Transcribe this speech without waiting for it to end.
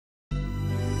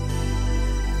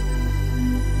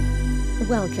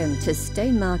Welcome to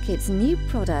Stonemarket's new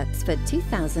products for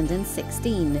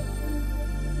 2016.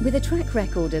 With a track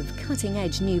record of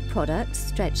cutting-edge new products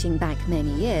stretching back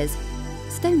many years,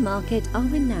 Stonemarket are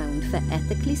renowned for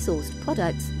ethically sourced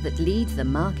products that lead the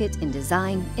market in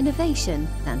design, innovation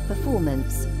and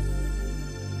performance.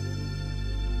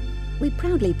 We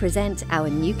proudly present our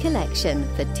new collection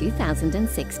for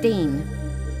 2016.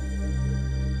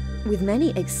 With many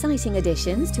exciting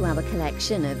additions to our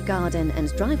collection of garden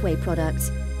and driveway products,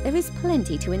 there is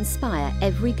plenty to inspire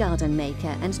every garden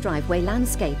maker and driveway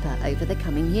landscaper over the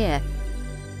coming year.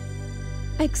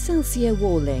 Excelsior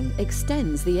Walling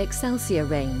extends the Excelsior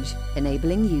range,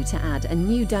 enabling you to add a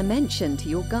new dimension to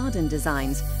your garden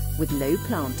designs with low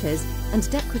planters and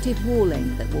decorative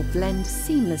walling that will blend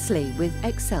seamlessly with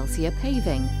Excelsior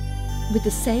paving. With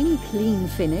the same clean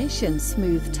finish and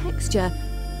smooth texture,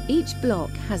 each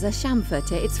block has a chamfer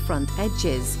to its front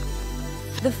edges.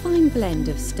 The fine blend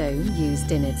of stone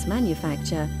used in its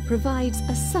manufacture provides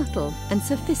a subtle and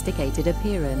sophisticated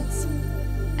appearance.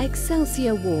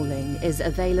 Excelsior Walling is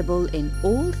available in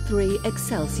all three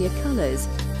Excelsior colours: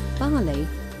 barley,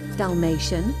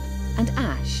 Dalmatian and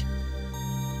ash.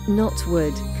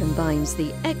 Knotwood combines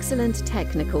the excellent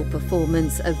technical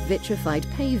performance of vitrified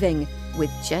paving with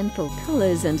gentle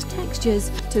colours and textures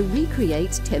to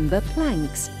recreate timber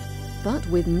planks, but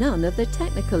with none of the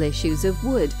technical issues of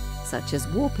wood, such as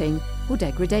warping or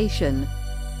degradation.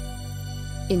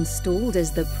 Installed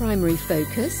as the primary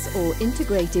focus or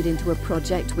integrated into a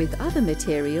project with other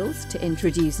materials to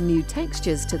introduce new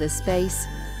textures to the space,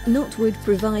 Knotwood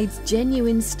provides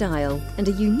genuine style and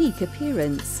a unique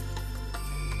appearance.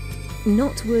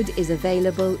 Knotwood is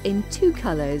available in two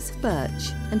colours,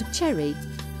 birch and cherry.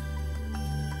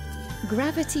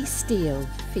 Gravity Steel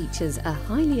features a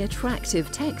highly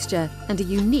attractive texture and a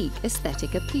unique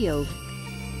aesthetic appeal.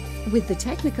 With the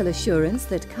technical assurance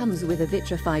that comes with a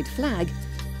vitrified flag,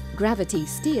 Gravity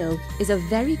Steel is a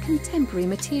very contemporary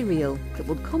material that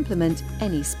will complement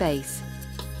any space.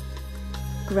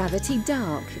 Gravity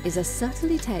Dark is a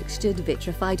subtly textured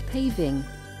vitrified paving.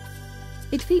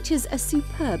 It features a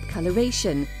superb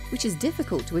coloration, which is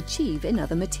difficult to achieve in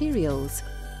other materials.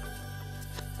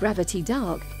 Gravity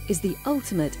Dark is the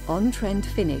ultimate on-trend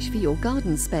finish for your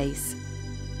garden space.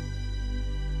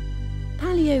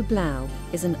 Paleo Blau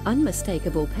is an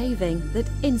unmistakable paving that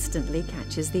instantly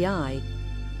catches the eye.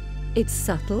 Its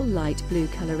subtle light blue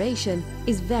coloration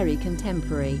is very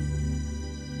contemporary.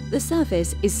 The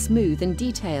surface is smooth and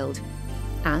detailed,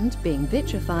 and being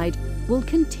vitrified will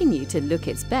continue to look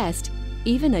its best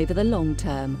even over the long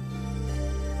term.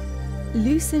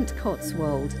 Lucent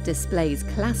Cotswold displays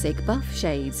classic buff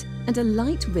shades and a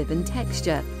light ribbon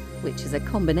texture, which is a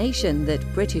combination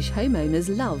that British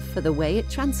homeowners love for the way it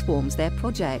transforms their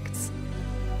projects.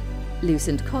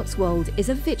 Lucent Cotswold is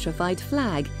a vitrified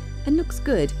flag and looks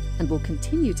good and will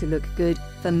continue to look good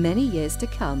for many years to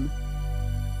come.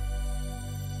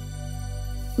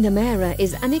 Namera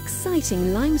is an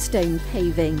exciting limestone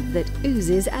paving that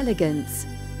oozes elegance.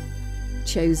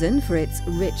 Chosen for its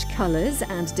rich colours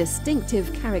and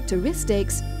distinctive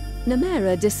characteristics,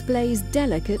 Namera displays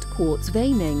delicate quartz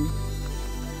veining.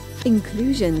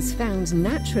 Inclusions found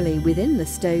naturally within the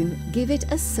stone give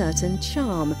it a certain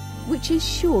charm, which is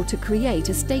sure to create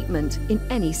a statement in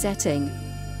any setting.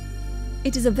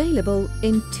 It is available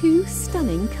in two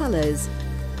stunning colours.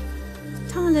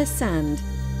 Tala Sand,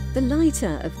 the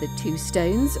lighter of the two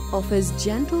stones, offers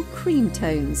gentle cream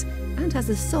tones and has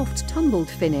a soft tumbled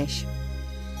finish,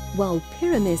 while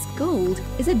Pyramis Gold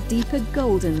is a deeper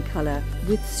golden colour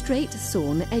with straight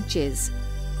sawn edges.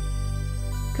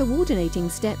 Coordinating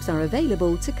steps are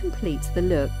available to complete the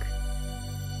look.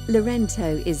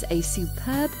 Lorento is a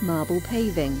superb marble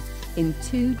paving in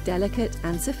two delicate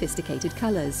and sophisticated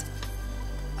colours.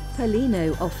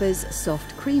 Perlino offers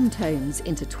soft cream tones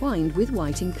intertwined with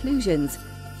white inclusions.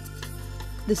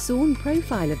 The sawn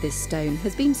profile of this stone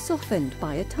has been softened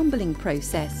by a tumbling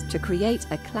process to create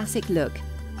a classic look,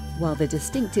 while the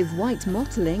distinctive white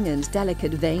mottling and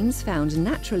delicate veins found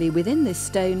naturally within this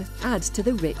stone add to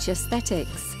the rich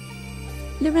aesthetics.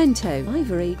 Lorento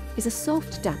Ivory is a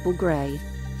soft dapple grey.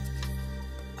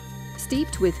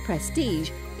 Steeped with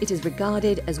prestige, it is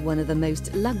regarded as one of the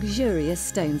most luxurious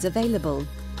stones available.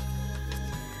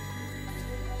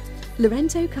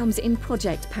 Lorento comes in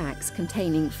project packs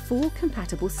containing 4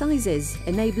 compatible sizes,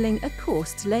 enabling a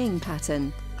coursed laying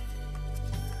pattern.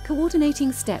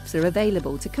 Coordinating steps are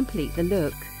available to complete the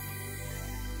look.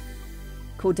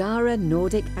 Cordara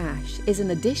Nordic Ash is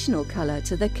an additional colour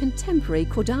to the contemporary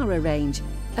Cordara range,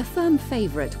 a firm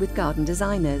favourite with garden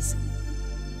designers.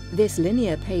 This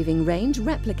linear paving range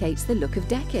replicates the look of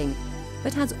decking,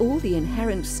 but has all the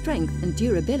inherent strength and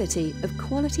durability of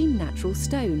quality natural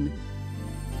stone.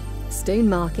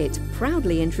 Stonemarket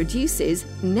proudly introduces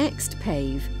Next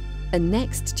Pave, a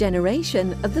next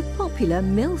generation of the popular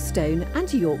Millstone and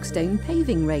Yorkstone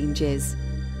paving ranges.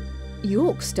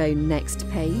 Yorkstone Next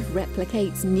Pave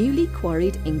replicates newly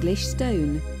quarried English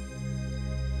stone.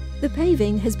 The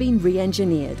paving has been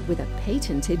re-engineered with a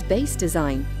patented base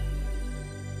design.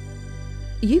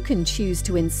 You can choose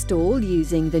to install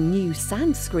using the new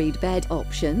sand screed bed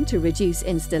option to reduce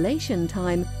installation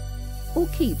time, or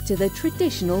keep to the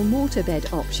traditional mortar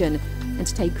bed option and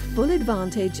take full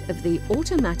advantage of the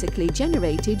automatically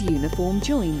generated uniform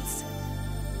joints.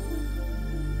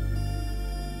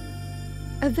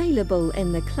 Available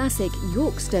in the classic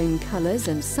Yorkstone colours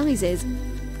and sizes,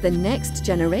 the next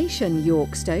generation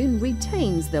Yorkstone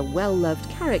retains the well-loved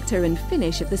character and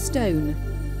finish of the stone.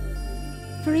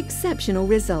 For exceptional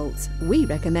results, we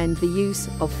recommend the use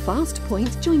of fast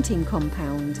point jointing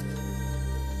compound.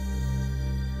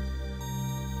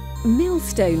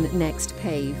 Millstone Next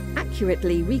Pave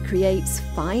accurately recreates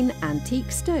fine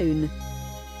antique stone.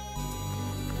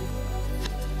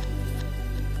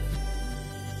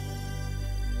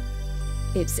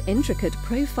 Its intricate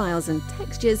profiles and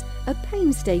textures are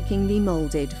painstakingly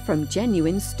moulded from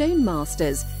genuine stone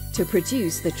masters to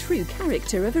produce the true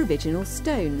character of original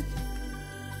stone.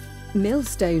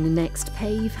 Millstone Next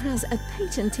Pave has a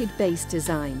patented base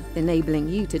design, enabling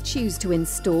you to choose to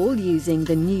install using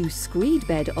the new screed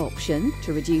bed option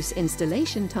to reduce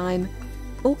installation time,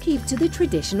 or keep to the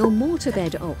traditional mortar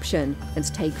bed option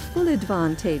and take full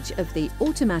advantage of the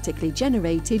automatically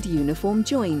generated uniform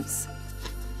joints.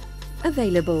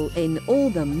 Available in all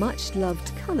the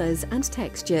much-loved colours and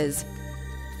textures.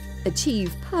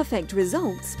 Achieve perfect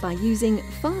results by using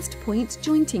fast point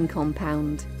jointing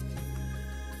compound.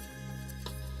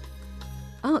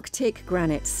 Arctic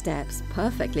granite steps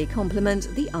perfectly complement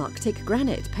the Arctic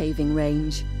granite paving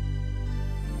range.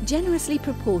 Generously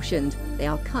proportioned, they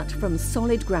are cut from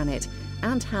solid granite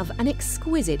and have an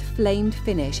exquisite flamed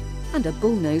finish and a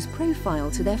bullnose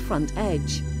profile to their front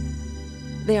edge.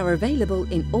 They are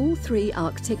available in all three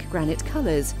Arctic granite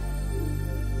colours.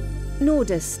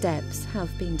 Nordus steps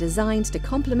have been designed to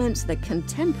complement the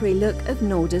contemporary look of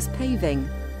Nordus paving.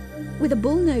 With a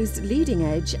bullnosed leading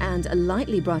edge and a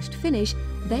lightly brushed finish,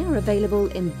 they are available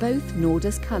in both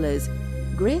Nordus colours,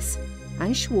 Gris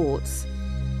and Schwarz.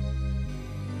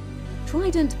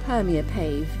 Trident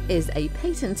PermeaPave is a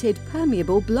patented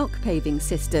permeable block paving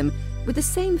system with the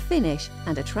same finish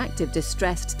and attractive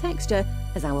distressed texture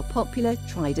as our popular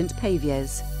Trident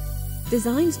paviers.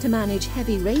 Designed to manage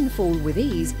heavy rainfall with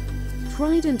ease,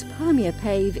 Trident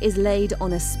PermeaPave is laid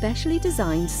on a specially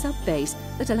designed subbase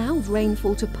that allows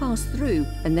rainfall to pass through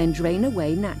and then drain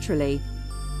away naturally.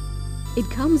 It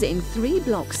comes in 3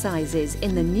 block sizes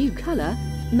in the new colour,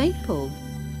 Maple.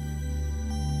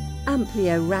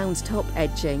 Amplio round top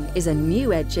edging is a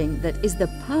new edging that is the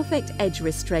perfect edge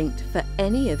restraint for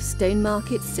any of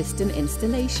Stonemarket's system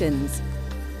installations.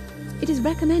 It is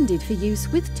recommended for use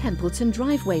with Templeton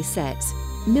driveway sets,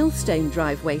 Millstone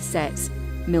driveway sets,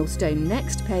 Millstone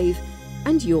Next Pave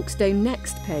and Yorkstone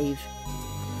Next Pave.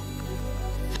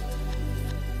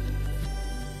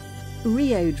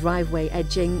 Rio driveway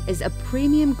edging is a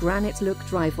premium granite look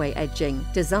driveway edging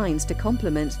designed to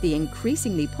complement the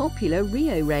increasingly popular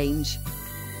Rio range.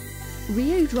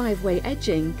 Rio driveway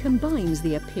edging combines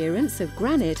the appearance of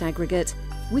granite aggregate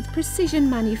with precision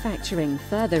manufacturing,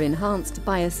 further enhanced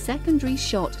by a secondary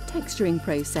shot texturing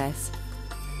process.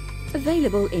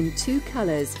 Available in 2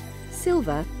 colours,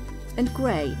 silver and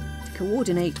grey, to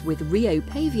coordinate with Rio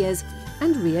paviers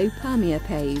and Rio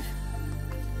PermeaPave.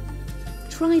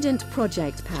 Trident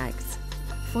Project Packs.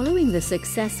 Following the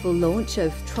successful launch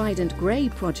of Trident Grey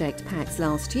Project Packs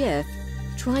last year,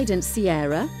 Trident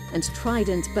Sierra and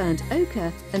Trident Burnt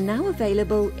Ochre are now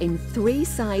available in 3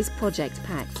 size project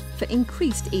packs for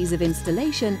increased ease of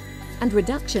installation and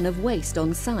reduction of waste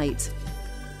on site.